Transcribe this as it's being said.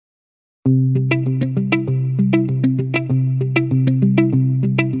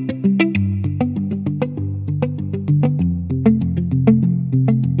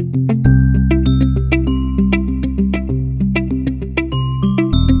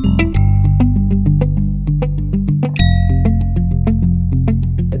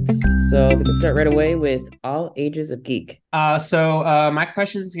We can start right away with all ages of geek. My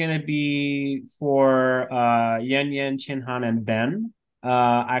question is gonna be for Yan Yan, Chin Han, and Ben.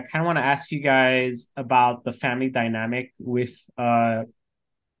 I kind of want to ask you guys about the family dynamic with you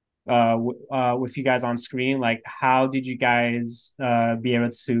guys on screen. Like, how did you guys be able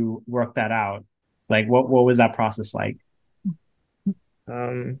to work that out? Like, what was that process like?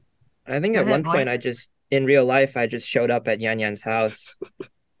 Um, I think Go at ahead, one point boys. I just in real life I just showed up at Yan Yan's house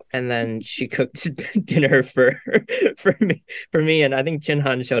and then she cooked dinner for me and I think Chin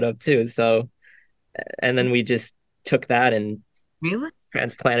Han showed up too. So and then we just took that and Really?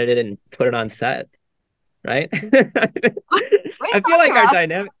 transplanted it and put it on set, right? What are you I feel talking like our about?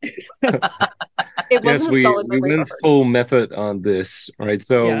 dynamic. It Yes, wasn't a solid we memory went buffer. full method on this, right?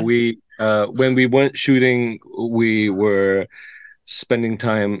 So Yeah. we when we went shooting, we were spending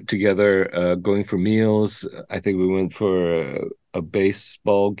time together, going for meals. I think we went for a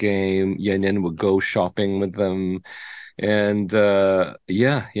baseball game. Yan Yan would go shopping with them, and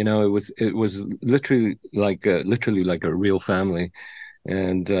yeah, it was literally like a real family,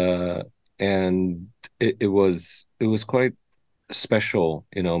 and it was quite special,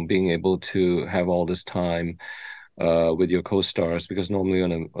 being able to have all this time with your co-stars, because normally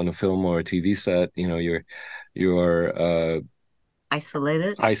on a film or a TV set, you're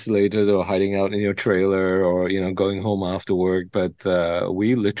Isolated? isolated or hiding out in your trailer, or going home after work. But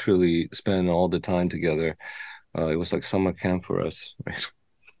we literally spend all the time together. It was like summer camp for us, right?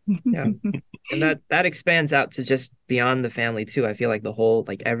 Yeah. And that expands out to just beyond the family too. I feel like the whole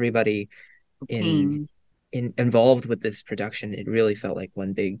like everybody in Team. involved with this production, it really felt like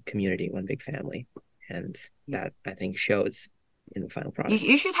one big community, one big family. And that I think shows in the final You, product.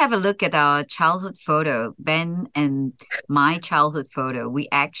 you should have a look at our childhood photo, Ben and my childhood photo. We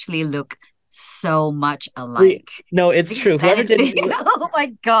actually look so much We alike. no, it's true. Send Whoever it to did you. Oh my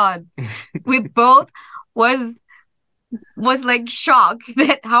God. We both was was like shocked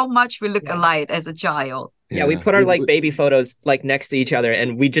that how much we look yeah. alike as a child. Yeah, we Yeah. put our like baby photos like next to each other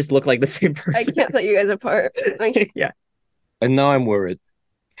and we just look like the same I person. can't tell you guys apart. Like, Yeah. And now I'm worried.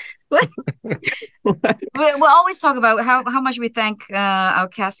 We always talk about how much we thank our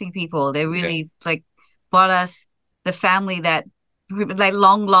casting people. They Yeah. really like brought us the family that like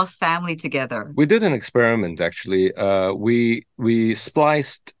long lost family together. We did an experiment actually. We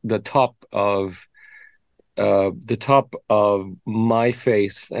spliced the top of my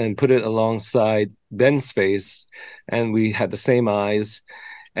face and put it alongside Ben's face, and we had the same eyes.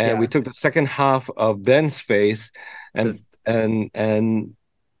 And we Yeah. took the second half of Ben's face and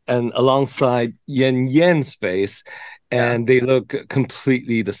alongside Yan Yan's face, Yeah. and they look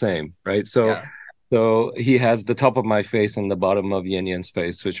completely the same, right? So Yeah. so he has the top of my face and the bottom of Yan Yan's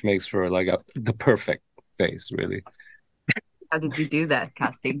face, which makes for like the perfect face, really. How did you do that,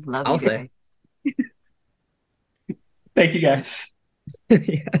 casting? Love I'll you say. guys. Thank you guys.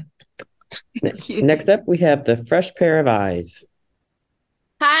 Yeah. Thank you. Next up, we have the fresh pair of eyes.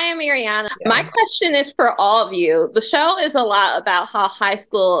 Hi, I'm Mariana. My Yeah. question is for all of you. The show is a lot about how high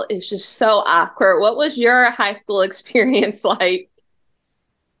school is just so awkward. What was your high school experience like?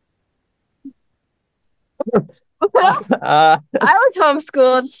 well, Uh, I was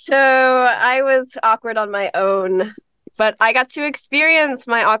homeschooled, so I was awkward on my own. But I got to experience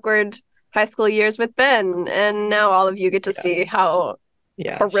my awkward high school years with Ben, and now all of you get to yeah. see how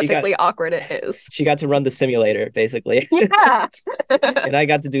Yeah. horrifically awkward it is. She got to run the simulator basically. Yeah. And I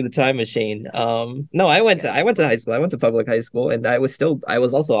got to do the time machine. No, I went to high school. I went to public high school and I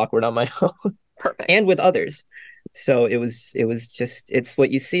was also awkward on my own Perfect. and with others. So it was just it's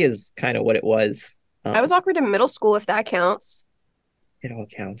what you see is kind of what it was. I was awkward in middle school, if that counts. It all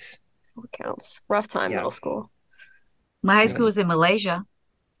counts. It counts. Rough time, Yeah. middle school. My high Yeah. school was in Malaysia,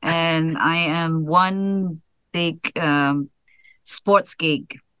 and I am one big sports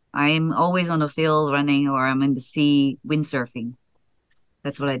geek. I am always on the field running, or I'm in the sea windsurfing.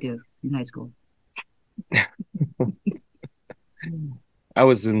 That's what I do in high school. I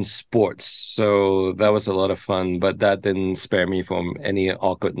was in sports, so that was a lot of fun, but that didn't spare me from any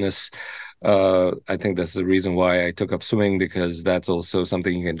awkwardness. I think that's the reason why I took up swimming, because that's also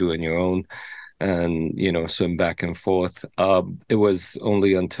something you can do on your own, and swim back and forth. It was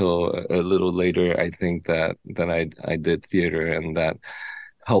only until a little later, I think, that I did theater, and that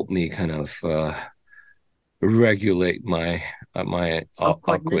helped me kind of regulate my Awkwardness.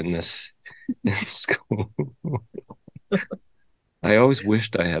 awkwardness in school. I always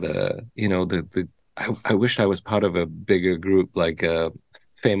wished I had I wished I was part of a bigger group, like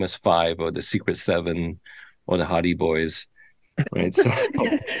Famous Five or the Secret Seven or the Hardy Boys, right? So,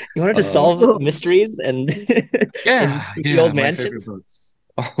 You wanted to um, solve mysteries and in yeah, spooky yeah, old my favorite mansions. books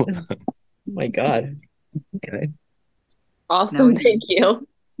all the time. my God. Okay. Awesome. No.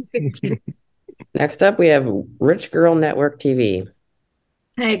 Thank you. Next up, we have Rich Girl Network TV.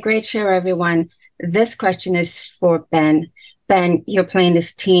 Hey, great show, everyone. This question is for Ben. Ben, you're playing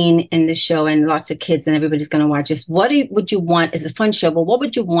this teen in the show, and lots of kids, and everybody's going to watch this. Would you want? It's a fun show, but what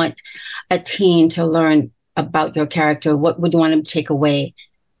would you want a teen to learn about your character? What would you want them to take away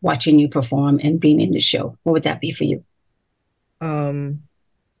watching you perform and being in the show? What would that be for you?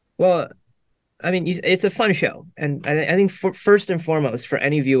 Well, I mean, it's a fun show, and I think first and foremost, for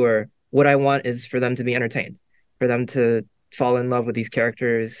any viewer, what I want is for them to be entertained, for them to fall in love with these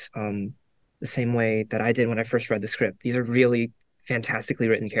characters, the same way that I did when I first read the script. These are really fantastically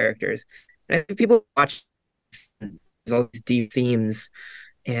written characters, and I think people watch. There's all these deep themes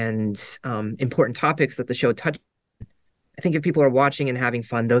and important topics that the show touches. I think if people are watching and having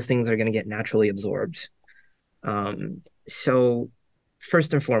fun, those things are going to get naturally absorbed. So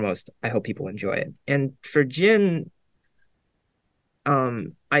first and foremost, I hope people enjoy it. And for Jin,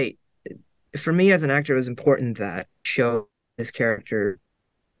 for me as an actor, it was important that show his character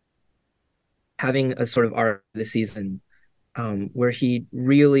having a sort of arc this season, where he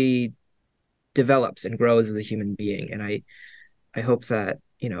really develops and grows as a human being. And I hope that,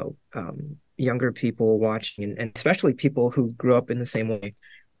 younger people watching, and especially people who grew up in the same way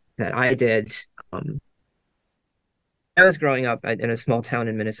that I did. I was growing up in a small town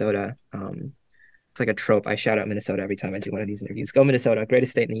in Minnesota. It's like a trope. I shout out Minnesota every time I do one of these interviews. Go Minnesota,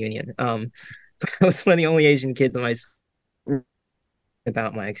 greatest state in the union. I was one of the only Asian kids in my school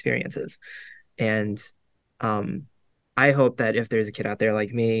about my experiences. And I hope that if there's a kid out there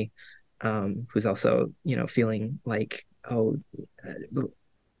like me, who's also, feeling like, oh,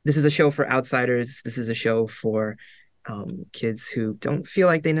 this is a show for outsiders. This is a show for kids who don't feel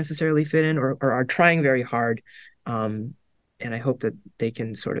like they necessarily fit in or are trying very hard. And I hope that they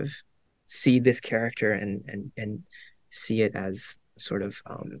can sort of see this character and see it as sort of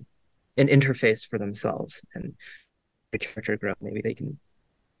an interface for themselves, and the character grow. Maybe they can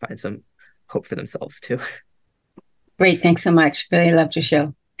find some hope for themselves too. Great. Thanks so much. Really loved your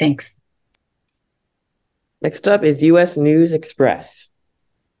show. Thanks. Next up is U.S. News Express.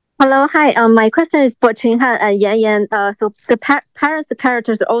 Hello, hi. My question is for Chin Han and Yan Yan. So the parents, the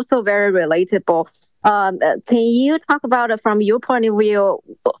characters are also very relatable. Can you talk about it from your point of view?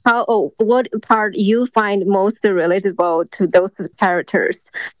 What part you find most relatable to those characters?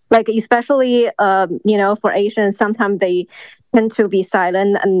 Like especially, for Asians, sometimes they tend to be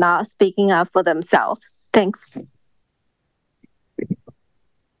silent and not speaking up for themselves. Thanks.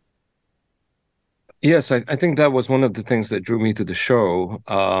 Yes, I think that was one of the things that drew me to the show.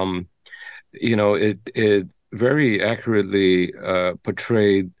 It very accurately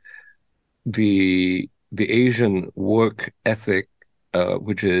portrayed the Asian work ethic,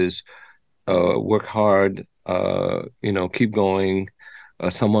 which is work hard, keep going.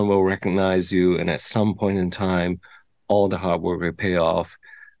 Someone will recognize you, and at some point in time, all the hard work will pay off.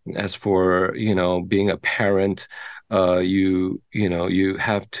 As for being a parent, you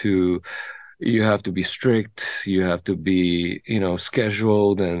have to be strict. You have to be,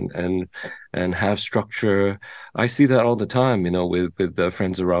 scheduled and have structure. I see that all the time, with the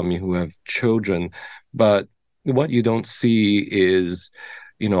friends around me who have children. But what you don't see is,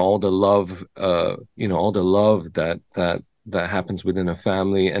 all the love, that happens within a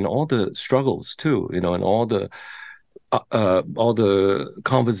family, and all the struggles too, and all the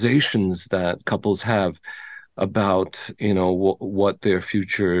conversations that couples have about what their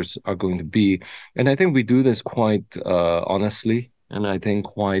futures are going to be. And I think we do this quite honestly, and I think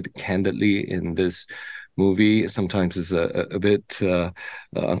quite candidly in this movie. Sometimes it's a bit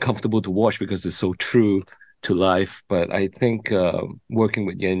uncomfortable to watch because it's so true to life. But I think working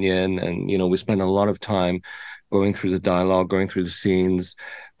with Yann Yann, and we spend a lot of time going through the dialogue, going through the scenes,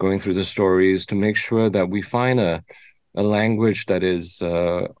 going through the stories to make sure that we find a language that is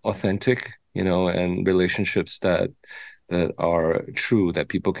authentic, and relationships that are true, that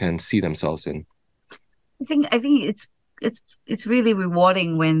people can see themselves in. I think it's really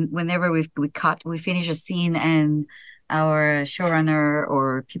rewarding whenever we finish a scene and our showrunner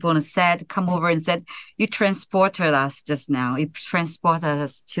or people on the set come over and said, "You transported us just now. You transported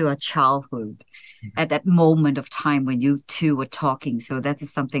us to a childhood at that moment of time when you two were talking." So that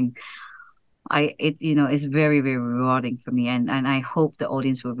is something it's very, very rewarding for me, and I hope the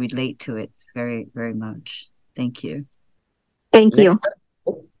audience will relate to it very, very much. Thank you. Thank you.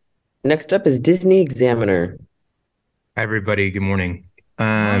 Next up is Disney Examiner. Hi, everybody. Good morning.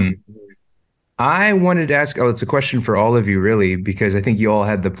 I wanted to ask, it's a question for all of you, really, because I think you all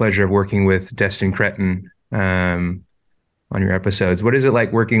had the pleasure of working with Destin Cretton on your episodes. What is it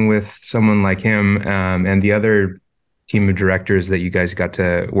like working with someone like him and the other team of directors that you guys got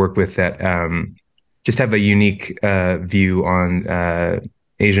to work with that just have a unique view on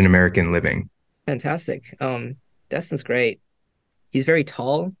Asian American living? Fantastic. Destin's great. He's very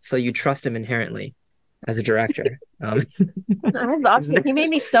tall, so you trust him inherently as a director. That was awesome. He made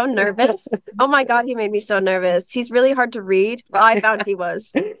me so nervous. Oh my God, he made me so nervous. He's really hard to read. Well, I found he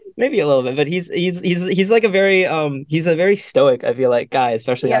was. Maybe a little bit, but he's like a very he's a very stoic, I feel like, guy,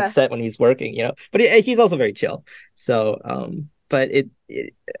 especially on set when he's working, you know. But he's also very chill. So but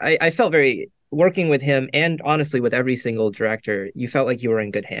I felt very working with him, and honestly with every single director, you felt like you were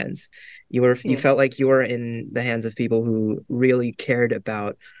in good hands. You felt like you were in the hands of people who really cared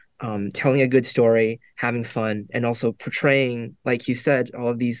about telling a good story, having fun, and also portraying, like you said, all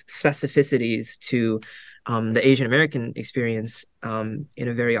of these specificities to the Asian American experience in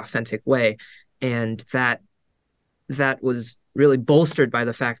a very authentic way. And that was really bolstered by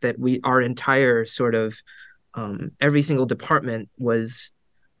the fact that our entire sort of every single department was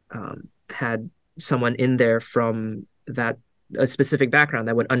had someone in there from a specific background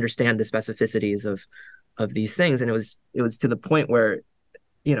that would understand the specificities of these things. And it was to the point where,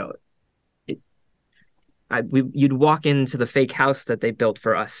 you know, you'd walk into the fake house that they built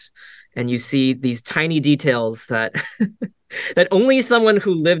for us, and you see these tiny details that that only someone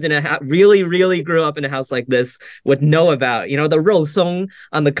who lived in really, really grew up in a house like this would know about. You know, the rosong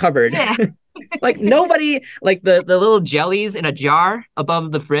on the cupboard. Yeah. Like nobody, like the little jellies in a jar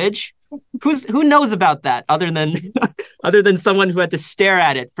above the fridge. Who knows about that other than someone who had to stare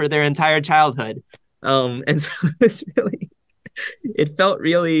at it for their entire childhood. And so it felt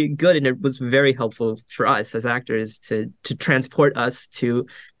really good, and it was very helpful for us as actors to transport us to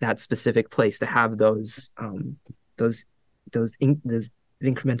that specific place, to have those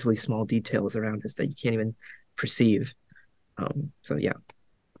incrementally small details around us that you can't even perceive. So yeah.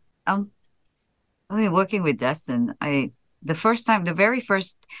 Working with Destin, the very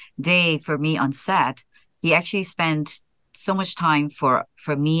first day for me on set, he actually spent so much time for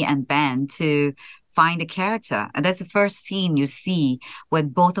me and Ben to find a character. And that's the first scene you see when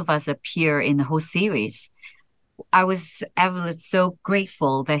both of us appear in the whole series. I was so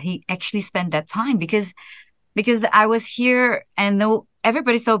grateful that he actually spent that time because I was here and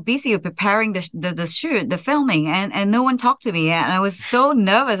everybody's so busy with preparing the shoot, the filming, and no one talked to me. And I was so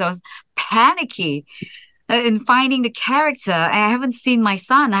nervous. I was panicky in finding the character. I haven't seen my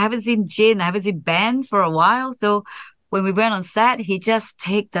son. I haven't seen Jin. I haven't seen Ben for a while. So when we went on set, he just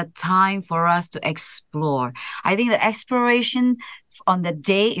take the time for us to explore. I think the exploration on the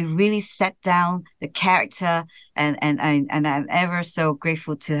day, it really set down the character, and I'm ever so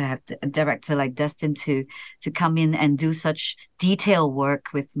grateful to have a director like Destin to come in and do such detailed work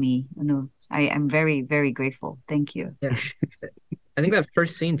with me. You know, I am very, very grateful. Thank you. Yeah. I think that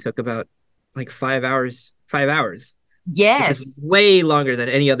first scene took about like 5 hours. Yes. Which was way longer than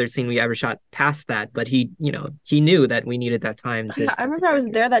any other scene we ever shot past that. But he knew that we needed that time to. I remember I was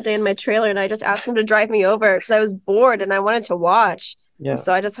there that day in my trailer, and I just asked him to drive me over because I was bored and I wanted to watch. Yeah.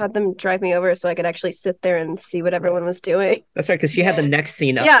 So I just had them drive me over so I could actually sit there and see what everyone was doing. That's right, because she had the next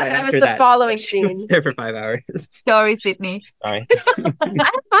scene up. Yeah, right that was the following scene. She was there for 5 hours. Sorry, Sydney. Sorry. I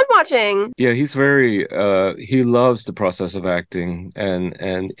had fun watching. Yeah, he's very he loves the process of acting, and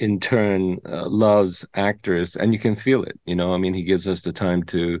in turn loves actors, and you can feel it. You know, I mean, he gives us the time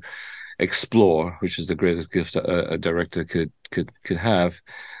to explore, which is the greatest gift a director could have.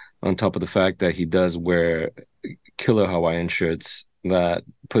 On top of the fact that he does wear killer Hawaiian shirts that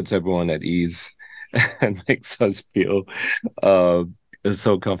puts everyone at ease and makes us feel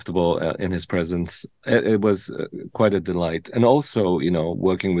so comfortable in his presence. It was quite a delight. And also, you know,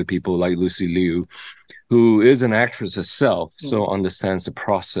 working with people like Lucy Liu, who is an actress herself, so understands the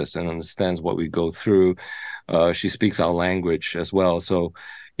process and understands what we go through. She speaks our language as well. So,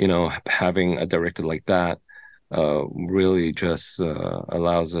 you know, having a director like that really just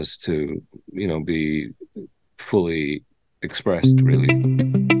allows us to, you know, be fully expressed, really.